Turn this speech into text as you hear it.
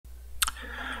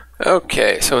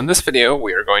Okay, so in this video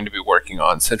we are going to be working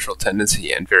on central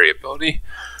tendency and variability.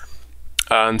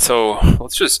 And so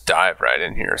let's just dive right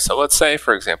in here. So let's say,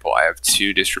 for example, I have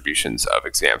two distributions of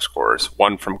exam scores,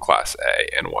 one from class A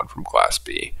and one from class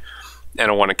B. And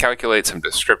I want to calculate some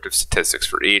descriptive statistics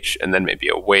for each, and then maybe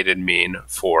a weighted mean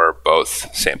for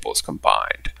both samples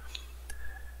combined.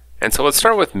 And so let's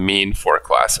start with mean for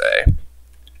class A.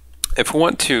 If we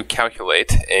want to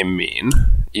calculate a mean,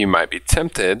 you might be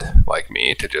tempted, like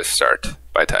me, to just start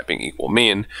by typing equal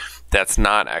mean. That's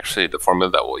not actually the formula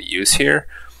that we'll use here.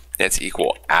 It's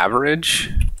equal average.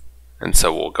 And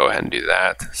so we'll go ahead and do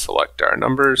that. Select our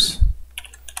numbers.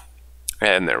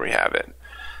 And there we have it.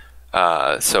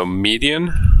 So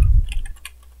median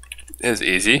is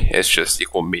easy. It's just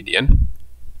equal median.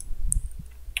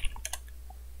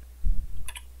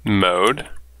 Mode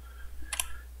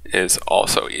is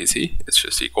also easy. It's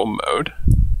just equal mode.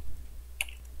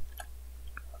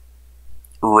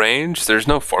 Range, there's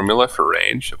no formula for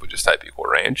range if we just type equal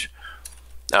range.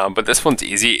 But this one's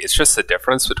easy. It's just the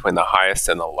difference between the highest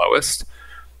and the lowest.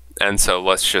 And so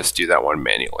let's just do that one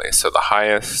manually. So the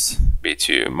highest,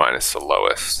 B2, minus the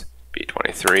lowest,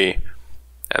 B23,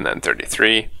 and then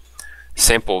 33.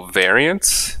 Sample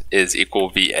variance is equal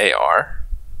VAR.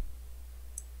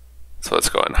 So let's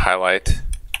go ahead and highlight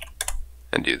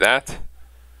and do that.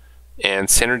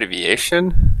 And standard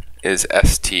deviation is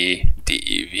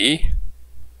stdev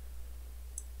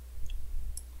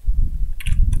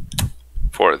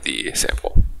for the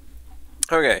sample.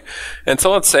 Okay, and so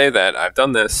let's say that I've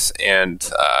done this and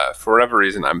for whatever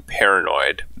reason I'm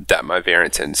paranoid that my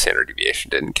variance and standard deviation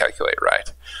didn't calculate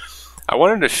right. I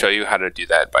wanted to show you how to do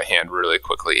that by hand really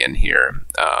quickly in here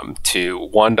to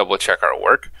one, double check our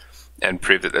work and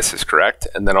prove that this is correct,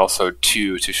 and then also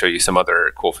two, to show you some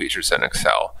other cool features in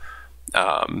Excel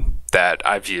that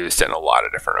I've used in a lot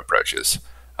of different approaches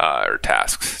or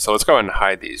tasks. So let's go ahead and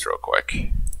hide these real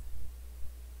quick.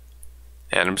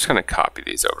 And I'm just going to copy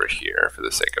these over here for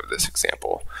the sake of this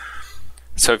example.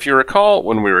 So if you recall,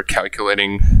 when we were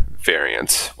calculating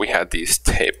variance, we had these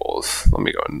tables. Let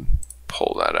me go and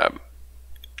pull that up.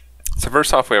 So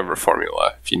first off, we have our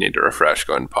formula. If you need to refresh,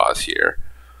 go ahead and pause here.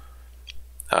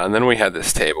 And then we had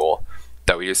this table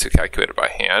that we used to calculate it by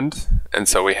hand. And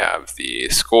so we have the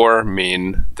score,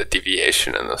 mean, the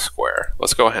deviation, and the square.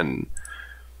 Let's go ahead and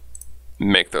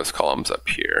make those columns up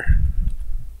here.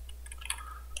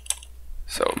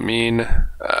 So mean,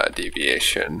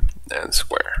 deviation, and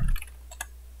square.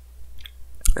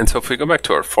 And so if we go back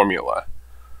to our formula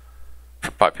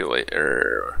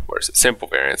for sample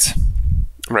variance,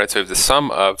 right? So we have the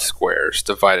sum of squares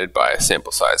divided by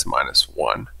sample size minus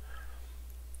 1.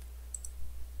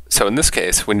 So in this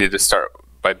case, we need to start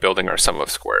by building our sum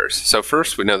of squares. So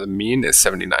first, we know the mean is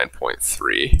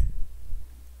 79.3.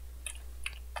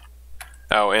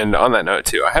 Oh, and on that note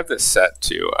too, I have this set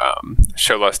to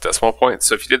show less decimal points.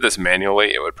 So if you did this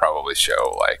manually, it would probably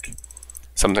show like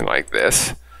something like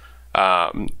this.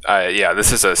 Yeah,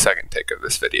 this is a second take of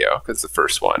this video because the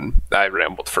first one I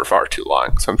rambled for far too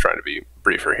long, so I'm trying to be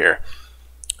briefer here.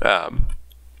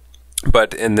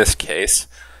 But in this case,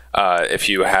 if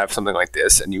you have something like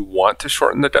this and you want to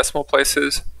shorten the decimal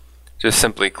places, just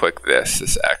simply click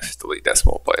this X, delete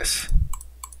decimal place.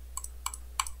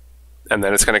 And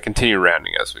then it's going to continue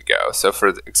rounding as we go. So for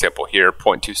example here,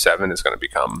 0.27 is going to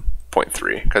become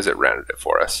 0.3 because it rounded it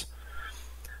for us.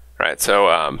 Right,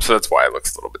 so so that's why it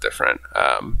looks a little bit different.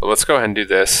 But let's go ahead and do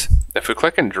this. If we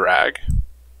click and drag,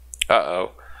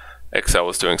 Excel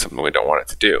is doing something we don't want it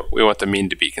to do. We want the mean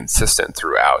to be consistent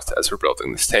throughout as we're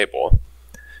building this table.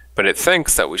 But it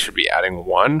thinks that we should be adding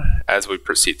 1 as we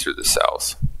proceed through the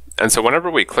cells. And so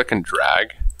whenever we click and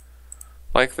drag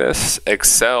like this,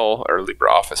 Excel or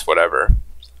LibreOffice, whatever,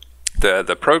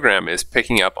 the program is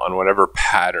picking up on whatever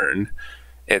pattern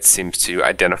it seems to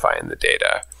identify in the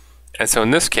data. And so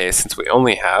in this case, since we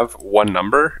only have one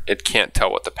number, it can't tell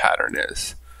what the pattern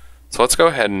is. So let's go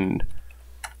ahead and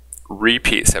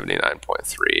repeat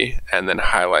 79.3 and then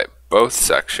highlight both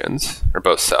sections or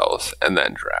both cells and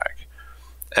then drag.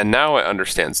 And now it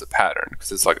understands the pattern because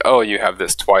it's like, oh, you have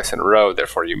this twice in a row,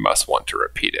 therefore you must want to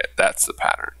repeat it. That's the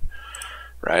pattern,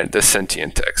 right? The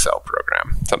sentient Excel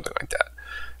program, something like that.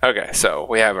 Okay, so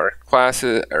we have our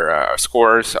classes, or our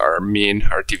scores, our mean,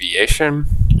 our deviation,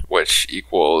 which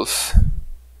equals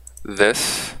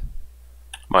this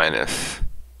minus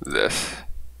this.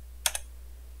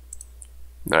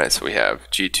 All right, so we have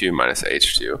G2 minus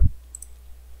H2.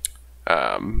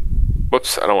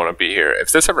 Whoops, I don't want to be here.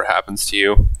 If this ever happens to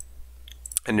you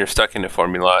and you're stuck in a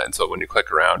formula, and so when you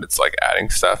click around, it's like adding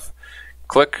stuff,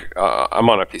 click, I'm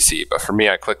on a PC, but for me,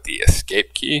 I click the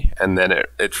escape key, and then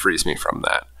it frees me from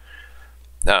that.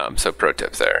 So pro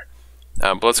tip there.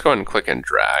 But let's go ahead and click and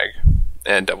drag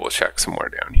and double check somewhere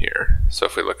down here. So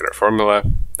if we look at our formula,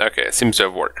 okay, it seems to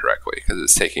have worked correctly because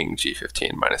it's taking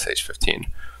G15 minus H15.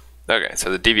 Okay, so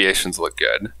the deviations look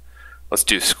good. Let's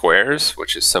do squares,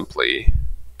 which is simply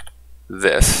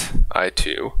this,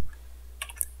 I2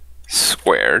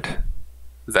 squared.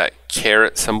 That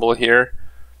caret symbol here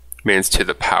means to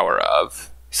the power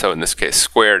of. So in this case,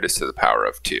 squared is to the power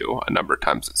of 2, a number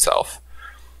times itself.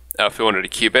 Now if we wanted to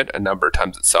cube it, a number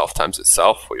times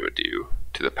itself, we would do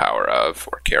to the power of,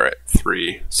 or caret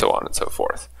 3, so on and so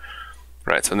forth.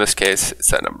 Right, so in this case, it's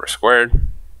that number squared.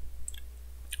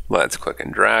 Let's click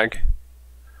and drag.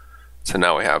 So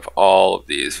now we have all of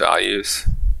these values.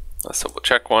 Let's double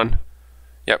check one.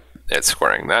 Yep, it's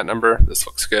squaring that number. This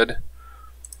looks good.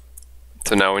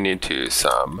 So now we need to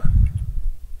sum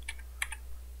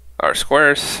our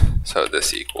squares. So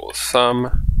this equals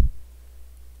sum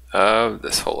of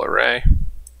this whole array.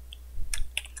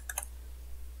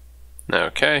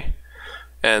 Okay,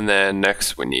 and then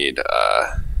next we need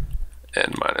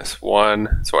n minus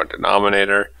 1, so our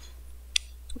denominator.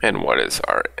 And what is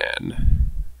our n?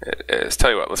 It is,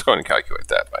 tell you what, let's go ahead and calculate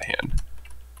that by hand.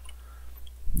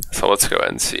 So let's go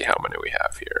ahead and see how many we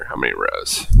have here, how many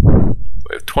rows.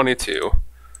 We have 22,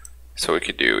 so we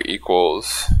could do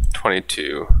equals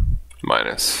 22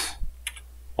 minus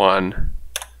 1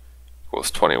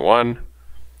 equals 21.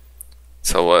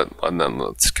 So and then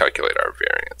let's calculate our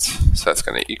variance. So that's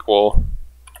going to equal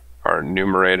our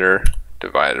numerator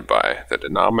divided by the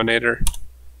denominator.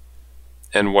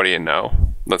 And what do you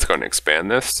know? Let's go and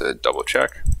expand this to double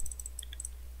check.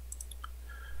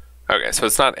 Okay, so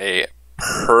it's not a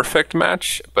perfect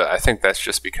match, but I think that's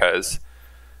just because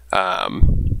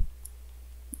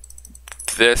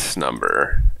this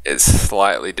number is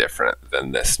slightly different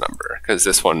than this number, because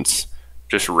this one's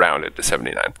just rounded to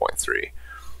 79.3.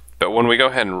 But when we go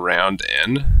ahead and round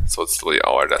in, so let's delete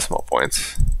all our decimal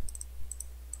points.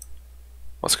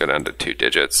 Let's go down to 2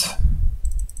 digits.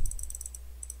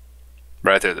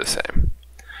 Right, they're the same.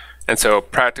 And so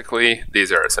practically,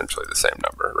 these are essentially the same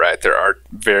number, right? There are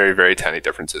very, very tiny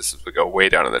differences as we go way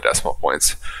down in the decimal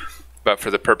points. But for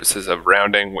the purposes of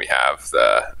rounding, we have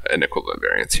an equivalent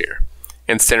variance here.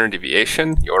 And standard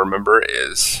deviation, you'll remember,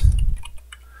 is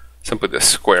simply the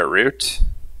square root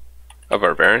of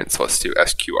our variance. Let's do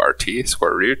SQRT,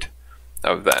 square root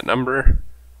of that number.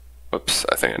 Whoops,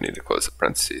 I think I need to close the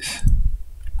parentheses.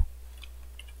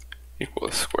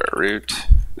 Equals square root,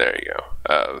 there you go,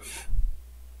 of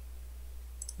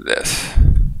this,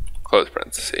 close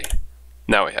parenthesis.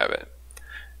 Now we have it,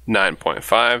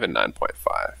 9.5 and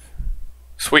 9.5.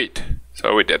 Sweet,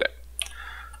 so we did it.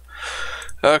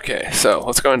 Okay, so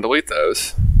let's go and delete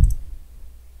those.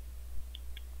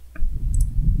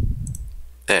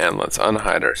 And let's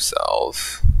unhide our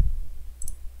cells.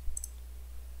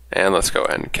 And let's go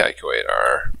ahead and calculate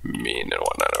our mean and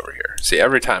whatnot over here. See,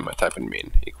 every time I type in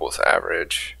mean equals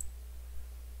average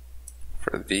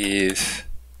for these.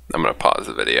 I'm going to pause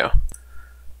the video.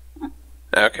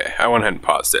 Okay, I went ahead and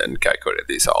paused it and calculated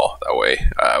these all. That way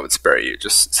I would spare you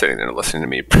just sitting there listening to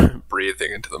me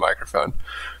breathing into the microphone.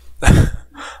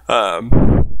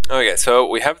 Okay, so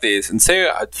we have these, and say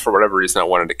for whatever reason I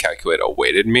wanted to calculate a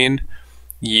weighted mean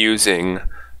using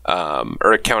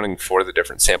or accounting for the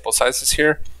different sample sizes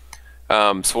here.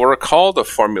 So we'll recall the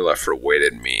formula for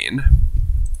weighted mean.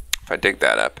 If I dig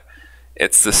that up,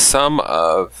 it's the sum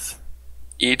of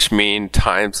each mean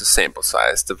times the sample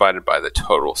size divided by the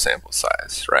total sample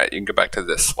size, right? You can go back to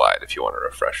this slide if you want a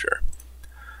refresher.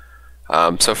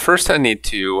 So first I need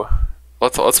to,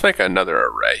 let's make another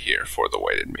array here for the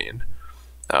weighted mean.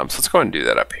 So let's go ahead and do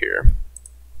that up here.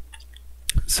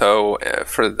 So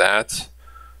for that,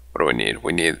 what do we need?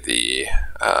 We need the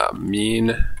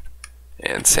mean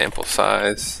and sample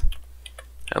size,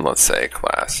 and let's say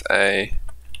class A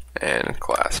and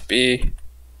class B.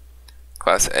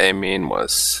 Class A mean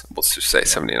was, let's just say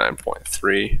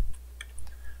 79.3.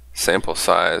 Sample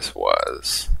size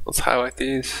was, let's highlight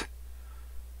these,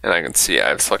 and I can see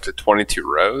I've selected 22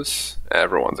 rows.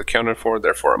 Everyone's accounted for,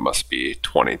 therefore it must be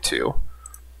 22.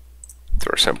 So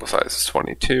our sample size is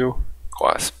 22.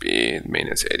 Class B, the mean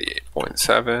is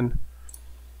 88.7.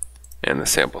 And the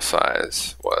sample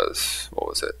size was, what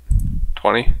was it,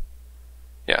 20?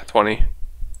 Yeah, 20.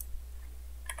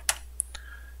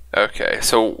 Okay,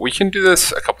 so we can do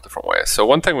this a couple different ways. So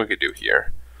one thing we could do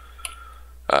here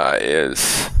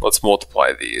is, let's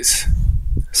multiply these.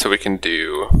 So we can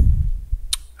do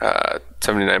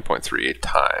 79.3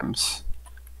 times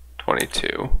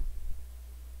 22.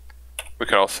 We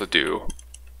could also do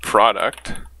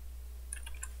product.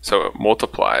 So it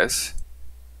multiplies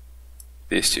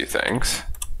these two things.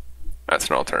 That's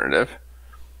an alternative.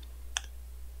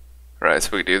 Right,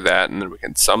 so we do that, and then we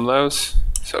can sum those.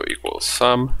 So equals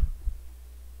sum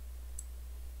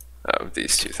of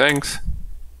these two things.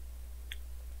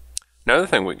 Another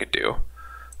thing we could do,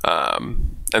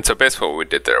 and so basically what we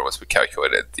did there was we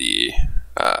calculated the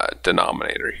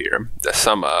denominator here, the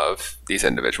sum of these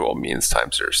individual means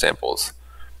times their samples.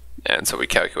 And so we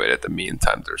calculated the mean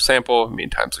times their sample,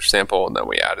 and then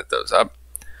we added those up.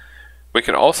 We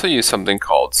can also use something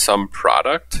called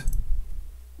sumproduct.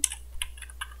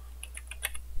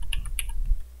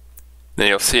 Then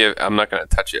you'll see, I'm not going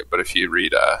to touch it, but if you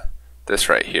read this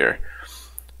right here,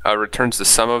 returns the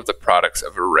sum of the products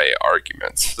of array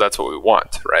arguments. So that's what we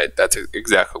want, right? That's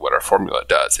exactly what our formula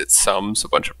does. It sums a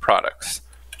bunch of products.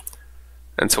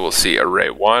 And so we'll see array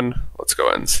 1. Let's go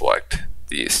ahead and select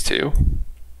these two.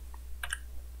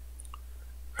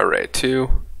 Array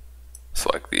 2,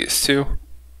 select these two.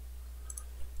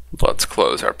 Let's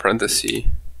close our parenthesis.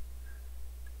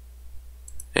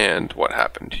 And what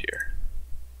happened here?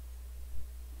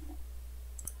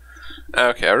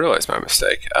 Okay, I realized my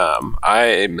mistake.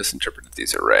 I misinterpreted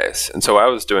these arrays. And so I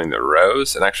was doing the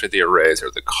rows, and actually the arrays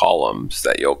are the columns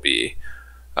that you'll be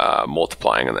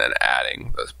multiplying and then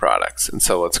adding those products. And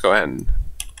so let's go ahead and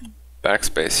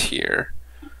backspace here.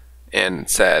 And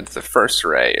said the first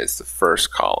array is the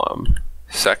first column,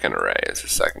 second array is the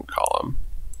second column.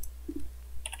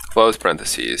 Close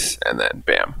parentheses, and then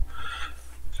bam.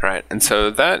 All right, and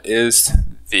so that is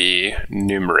the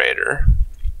numerator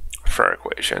for our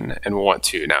equation, and we want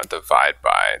to now divide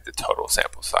by the total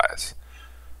sample size,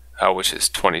 which is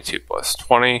 22 plus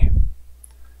 20.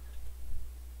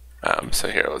 So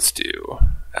here, let's do,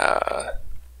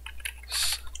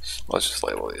 let's just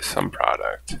label these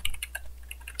sumproduct.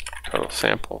 Total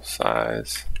sample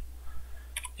size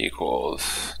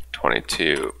equals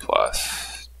 22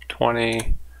 plus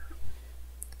 20.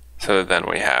 So then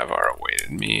we have our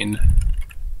weighted mean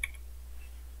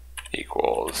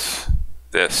equals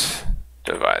this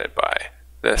divided by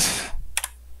this.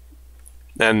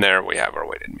 And there we have our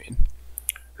weighted mean.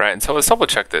 Right, and so let's double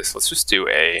check this. Let's just do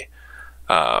a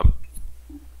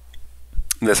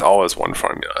this all is one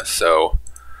formula. So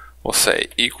we'll say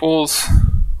equals,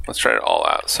 let's try it all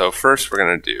out. So first we're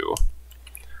going to do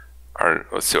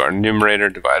let's do our numerator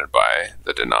divided by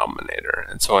the denominator.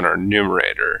 And so in our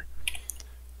numerator,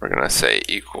 we're going to say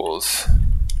equals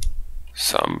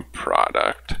sum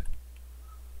product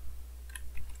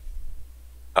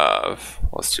of,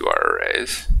 let's do our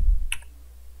arrays.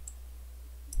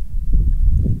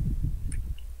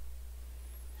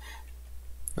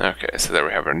 Okay, so there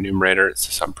we have our numerator, it's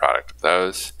the sum product of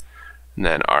those. And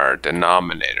then our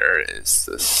denominator is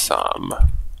the sum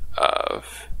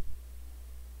of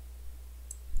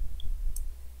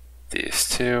these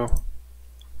two.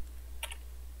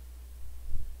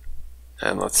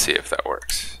 And let's see if that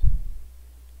works.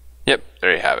 Yep,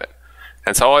 there you have it.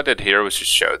 And so all I did here was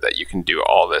just show that you can do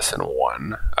all this in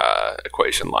one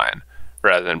equation line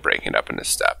rather than breaking it up into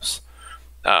steps.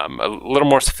 A little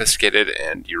more sophisticated,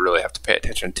 and you really have to pay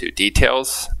attention to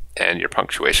details and your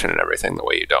punctuation and everything, the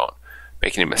way you don't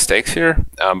make any mistakes here.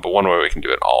 But one way we can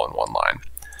do it all in one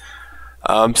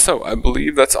line. So I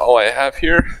believe that's all I have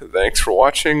here. Thanks for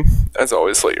watching. As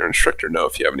always, let your instructor know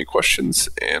if you have any questions,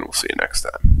 and we'll see you next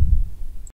time.